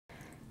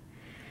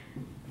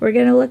we're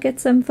going to look at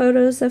some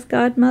photos of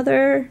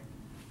Godmother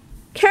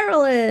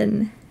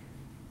Carolyn.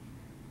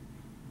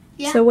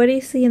 Yeah. So what do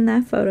you see in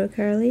that photo,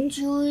 Carly?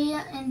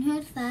 Julia, and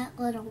who's that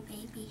little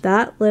baby?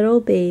 That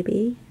little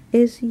baby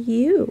is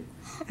you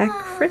at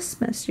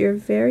Christmas, your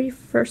very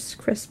first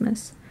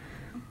Christmas.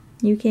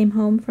 You came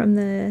home from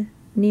the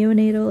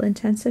neonatal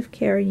intensive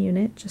care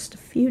unit just a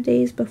few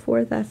days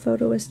before that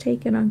photo was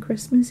taken on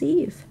Christmas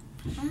Eve.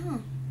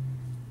 Oh.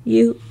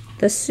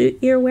 The suit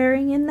you're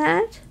wearing in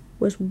that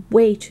was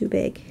way too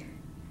big.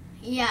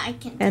 Yeah, I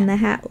can. And the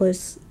hat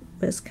was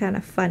kind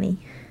of funny.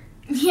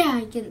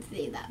 Yeah, I can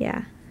see that.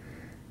 Yeah.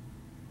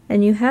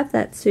 And you have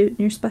that suit in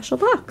your special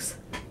box.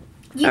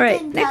 All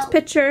right, next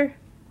picture.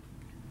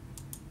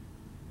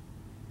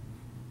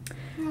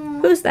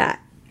 Who's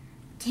that?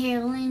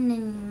 Carolyn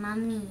and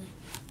Mommy.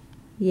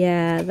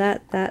 Yeah,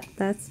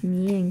 that's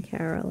me and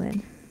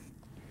Carolyn.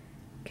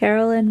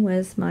 Carolyn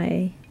was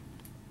my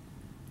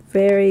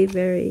very,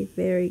 very,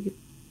 very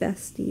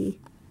bestie,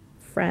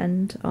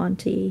 friend,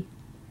 auntie,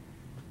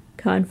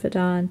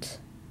 confidant,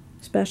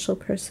 special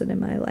person in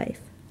my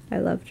life. I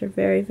loved her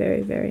very,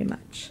 very, very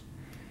much.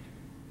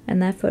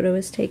 And that photo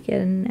was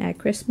taken at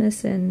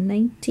Christmas in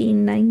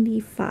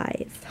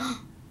 1995.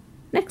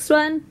 Next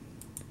one.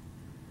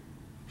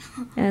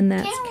 And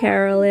that's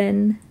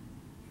Carolyn,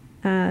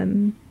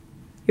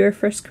 your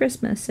first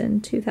Christmas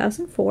in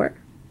 2004.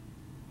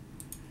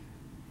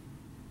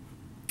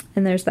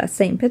 And there's that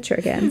same picture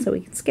again, so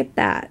we can skip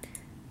that.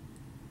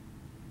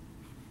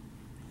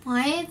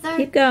 Why is there...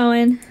 Keep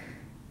going.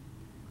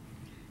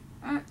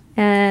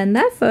 And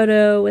that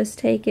photo was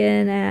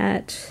taken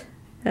at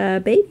a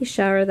baby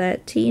shower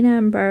that Tina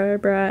and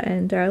Barbara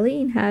and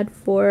Darlene had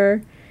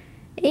for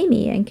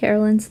Amy, and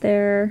Carolyn's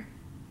there.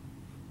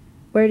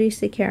 Where do you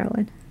see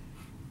Carolyn?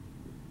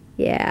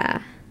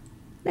 Yeah.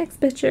 Next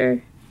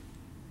picture.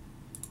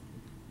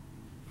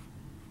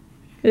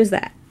 Who's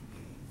that?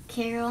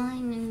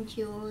 Carolyn and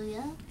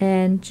Julia.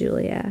 And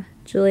Julia.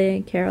 Julia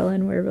and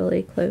Carolyn were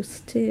really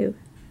close too.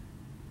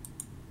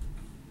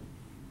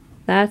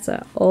 That's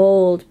an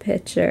old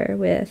picture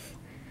with...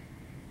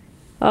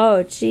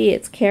 Oh, gee,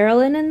 it's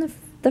Carolyn in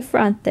the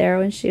front there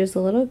when she was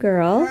a little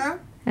girl. Huh?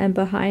 And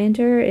behind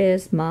her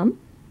is Mom.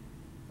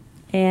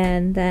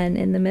 And then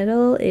in the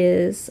middle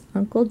is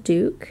Uncle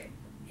Duke.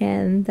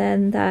 And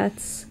then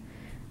that's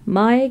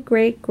my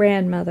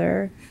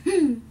great-grandmother,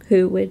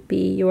 who would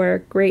be your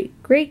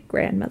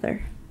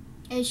great-great-grandmother.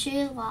 Is she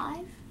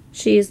alive?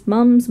 She's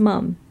Mom's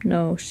mom.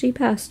 No, she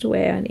passed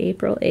away on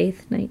April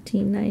 8th,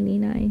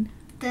 1999.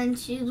 Then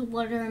she's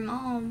with her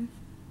mom.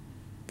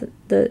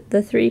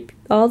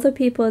 All the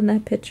people in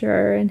that picture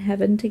are in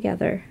heaven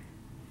together.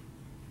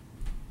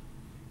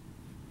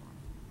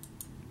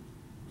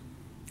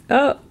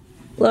 Oh,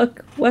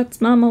 look,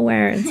 what's Mama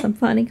wearing? Some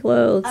funny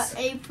clothes. An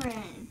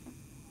apron.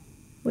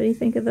 What do you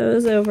think of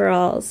those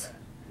overalls?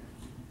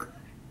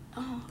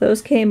 Oh.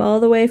 Those came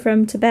all the way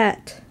from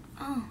Tibet.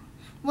 Oh.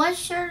 What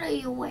shirt are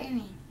you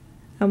wearing?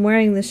 I'm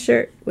wearing the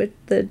shirt with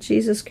the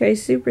Jesus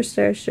Christ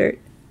Superstar shirt.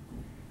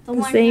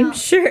 The same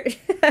shirt.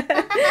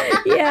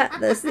 Yeah,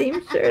 the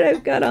same shirt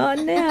I've got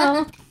on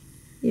now.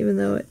 Even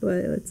though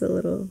it's a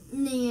little...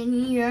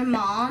 Nanny, your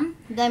mom.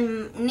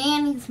 Then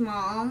Nanny's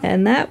mom.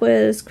 And that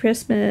was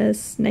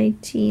Christmas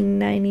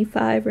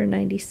 1995 or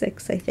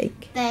 96, I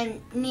think.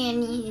 Then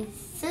Nanny's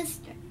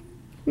sister.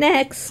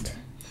 Next.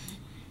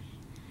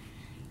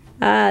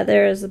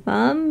 There's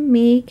Mom,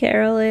 me,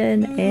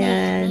 Carolyn,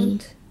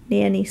 and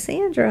Nanny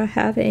Sandra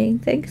having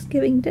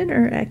Thanksgiving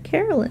dinner at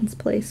Carolyn's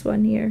place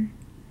one year.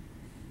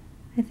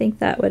 I think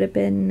that would have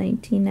been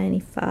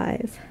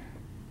 1995.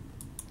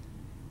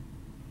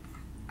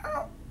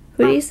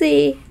 Who do you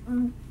see?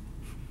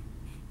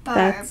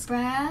 Barbara. That's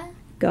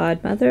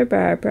Godmother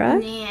Barbara.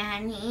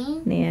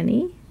 Nanny.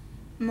 Nanny.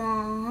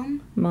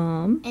 Mom.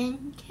 Mom.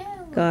 And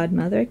Carolyn.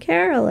 Godmother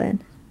Carolyn.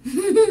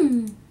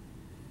 You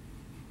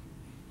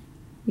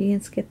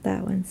can skip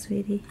that one,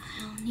 sweetie.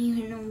 I don't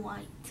even know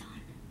why it's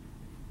on.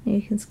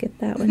 You can skip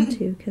that one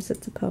too, because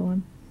it's a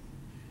poem.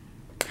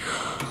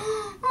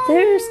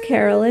 There's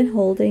Carolyn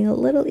holding a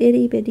little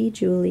itty-bitty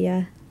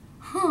Julia.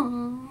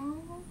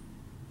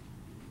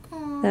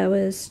 That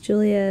was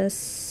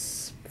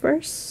Julia's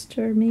first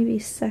or maybe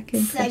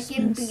second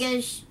Christmas.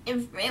 Because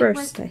if it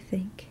first, was... I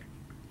think.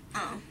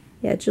 Oh.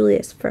 Yeah,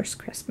 Julia's first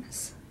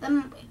Christmas.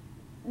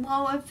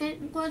 Well, if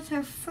it was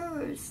her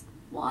first,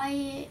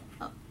 why...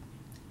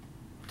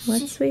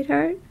 What,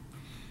 sweetheart?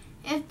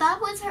 If that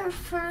was her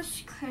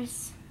first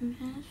Christmas...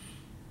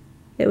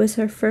 It was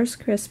her first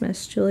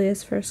Christmas,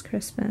 Julia's first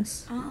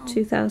Christmas,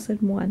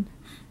 2001.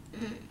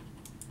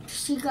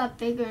 She got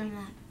bigger than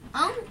that.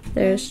 Oh.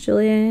 There's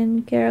Julia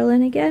and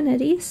Carolyn again at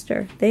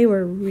Easter. They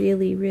were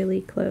really,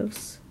 really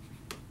close.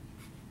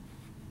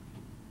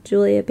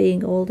 Julia,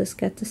 being oldest,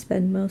 got to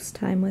spend most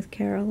time with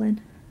Carolyn.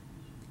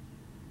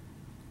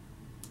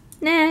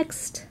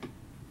 Next.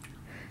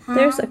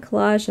 There's a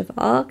collage of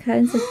all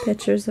kinds of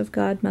pictures of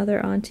Godmother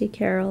Auntie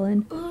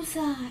Carolyn. Who's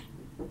that?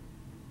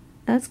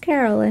 That's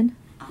Carolyn.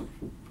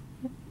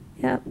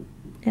 Yep.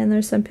 And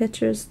there's some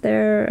pictures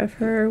there of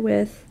her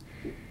with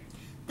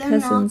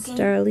cousins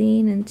knocking.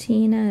 Darlene and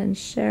Tina and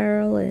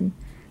Cheryl and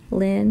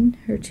Lynn,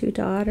 her 2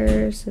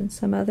 daughters, and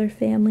some other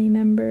family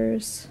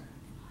members.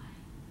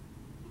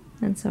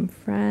 And some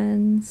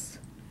friends.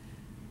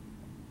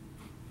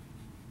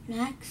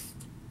 Next.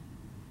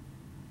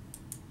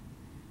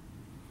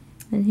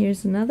 And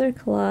here's another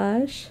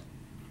collage.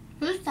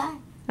 Who's that?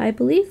 I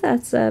believe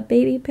that's a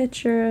baby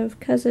picture of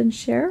cousin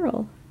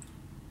Cheryl.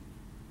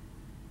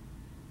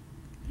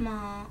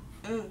 Mom.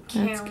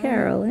 Carolyn. That's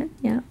Carolyn,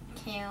 yeah.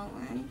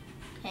 Carolyn.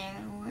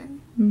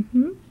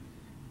 Mm-hmm.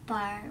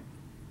 Barb.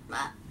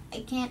 I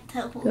can't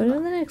tell who. Go to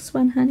the next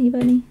one, honey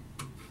bunny.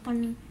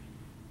 Bunny.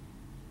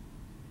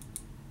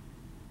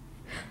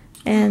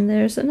 And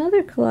there's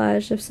another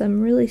collage of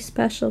some really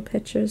special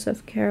pictures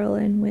of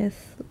Carolyn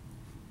with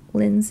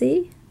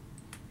Lindsay,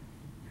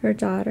 her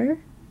daughter,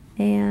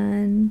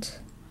 and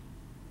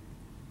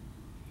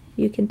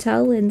you can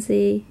tell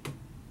Lindsay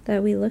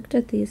that we looked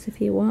at these if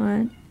you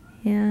want,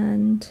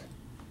 and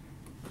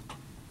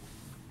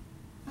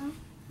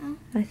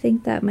I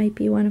think that might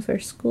be one of her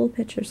school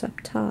pictures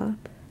up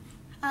top.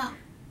 Oh.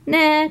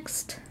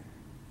 Next!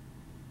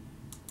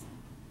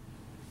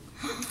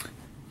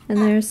 And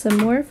there's some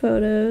more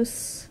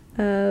photos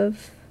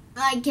of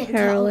I can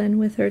Carolyn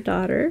with her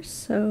daughters.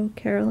 So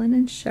Carolyn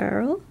and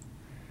Cheryl.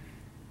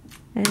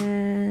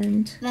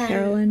 And Then-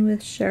 Carolyn with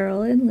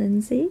Cheryl and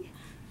Lindsay.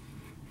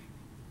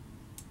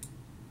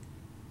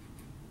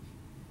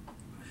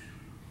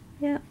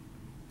 Yeah.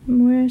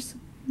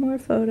 More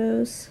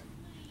photos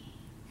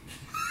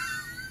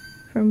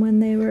from when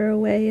they were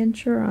away in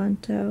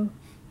Toronto.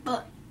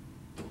 But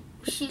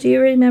Do you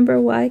remember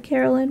why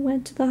Carolyn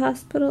went to the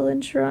hospital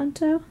in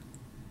Toronto?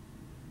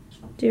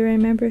 Do you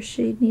remember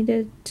she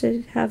needed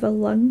to have a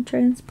lung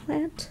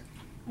transplant?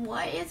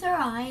 why is her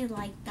eye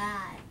like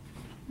that?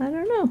 I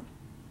don't know.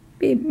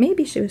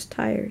 Maybe she was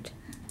tired.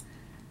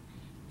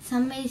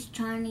 Somebody's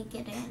trying to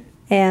get in.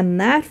 And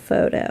that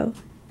photo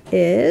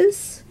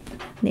is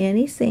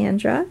Nanny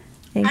Sandra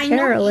and I know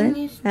Carolyn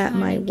Amy's at trying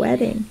my to get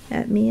wedding,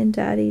 at me and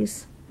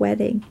Daddy's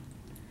wedding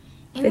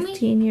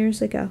 15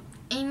 years ago.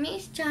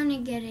 Amy's trying to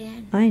get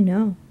in. I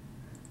know.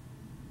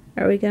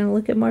 Are we going to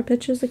look at more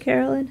pictures of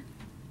Carolyn?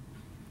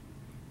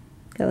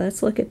 Okay,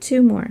 let's look at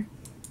 2 more.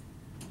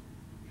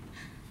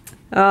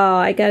 Oh,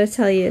 I got to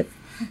tell you,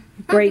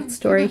 great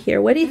story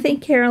here. What do you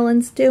think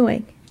Carolyn's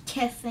doing?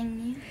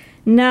 Kissing you.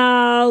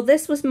 No,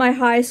 this was my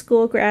high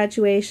school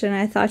graduation.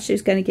 I thought she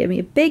was going to give me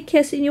a big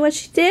kiss, and you know what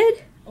she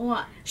did?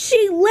 What?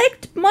 She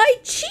licked my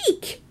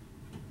cheek.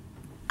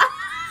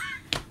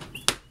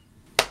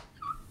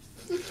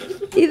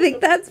 You think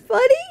that's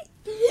funny?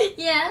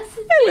 Yes.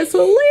 It was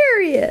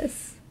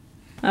hilarious.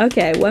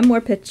 Okay, one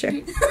more picture.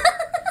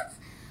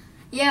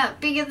 Yeah,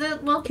 because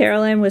it looks.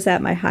 Carolyn was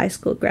at my high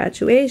school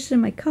graduation,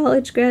 my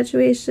college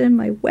graduation,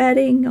 my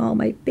wedding, all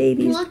my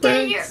babies' Look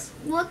births.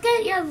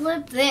 at your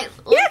lips. Yeah,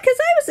 because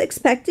I was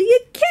expecting a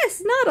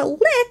kiss, not a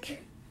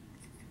lick.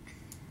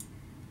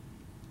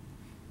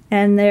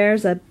 And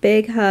there's a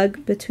big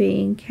hug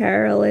between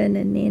Carolyn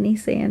and Nanny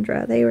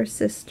Sandra. They were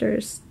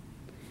sisters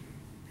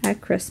at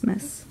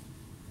Christmas.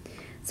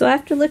 So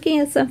after looking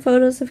at some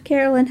photos of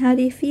Carolyn, how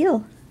do you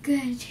feel?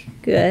 Good.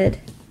 Good.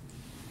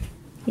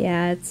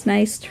 Yeah, it's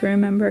nice to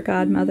remember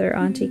Godmother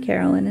Auntie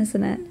Carolyn,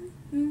 isn't it?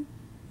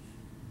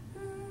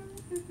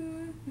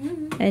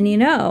 And you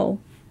know,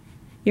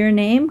 your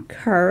name,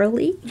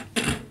 Carly,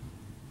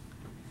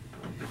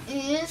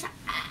 Is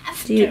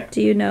after.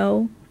 do you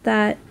know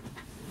that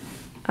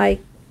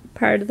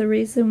part of the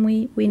reason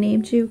we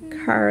named you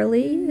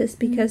Carly is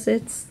because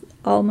it's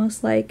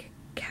almost like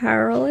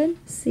Carolyn,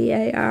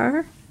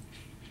 C-A-R.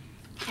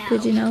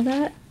 Did you know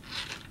that?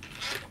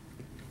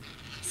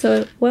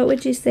 So what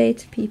would you say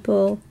to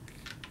people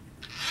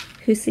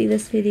who see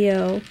this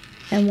video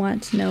and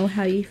want to know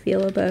how you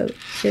feel about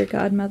your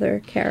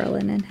godmother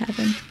Carolyn in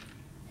heaven?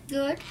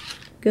 Good.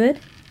 Good?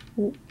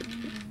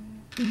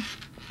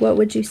 What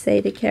would you say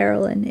to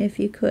Carolyn if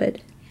you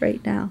could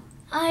right now?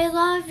 I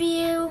love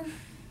you.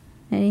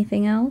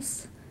 Anything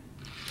else?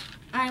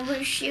 I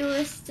wish she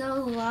was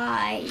still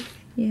alive.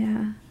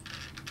 Yeah.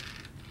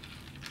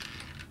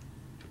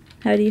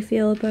 How do you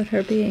feel about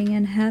her being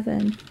in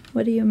heaven?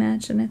 What do you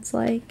imagine it's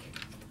like?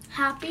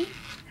 Happy?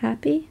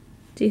 Happy?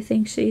 Do you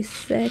think she's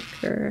sick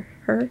or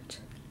hurt?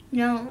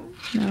 No.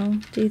 No.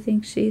 Do you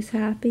think she's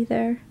happy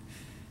there?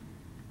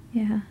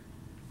 Yeah.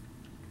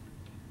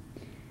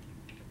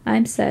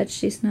 I'm sad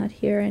she's not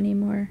here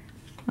anymore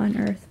on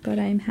earth, but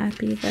I'm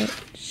happy that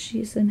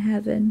she's in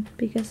heaven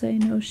because I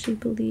know she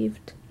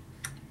believed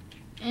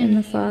in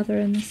the Father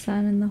and the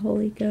Son and the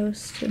Holy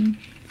Ghost, and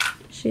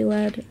she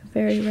led a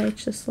very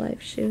righteous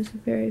life. She was a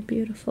very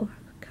beautiful,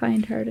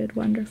 kind-hearted,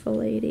 wonderful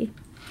lady.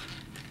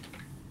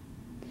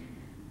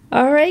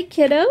 All right,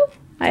 kiddo.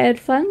 I had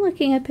fun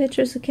looking at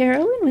pictures of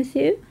Carolyn with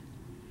you.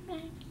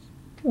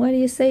 What do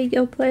you say you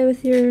go play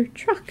with your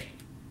truck?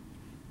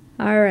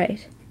 All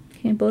right.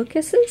 Can you blow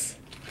kisses?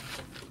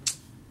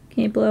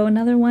 Can you blow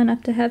another one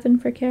up to heaven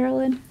for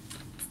Carolyn?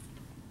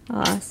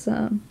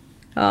 Awesome.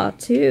 Oh,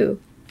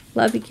 2.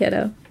 Love you,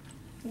 kiddo.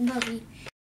 Love you.